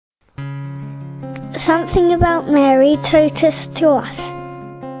Something about Mary, Totus2us.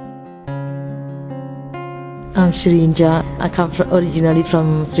 I'm Shirinja. I come originally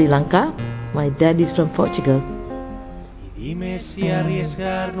from Sri Lanka. My dad is from Portugal.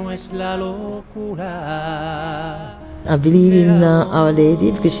 I believe in Our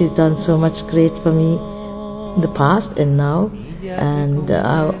Lady because she's done so much great for me in the past and now, and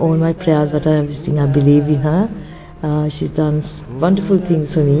all my prayers that I have listening, I believe in her. She's done wonderful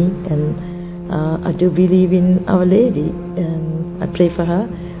things for me, and I do believe in Our Lady, and I pray for her.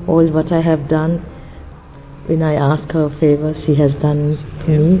 All what I have done, when I ask her a favor, she has done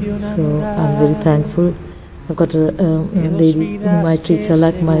for me, so I'm very thankful. I've got a lady whom I treat her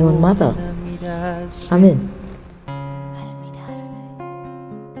like my own mother. Amen.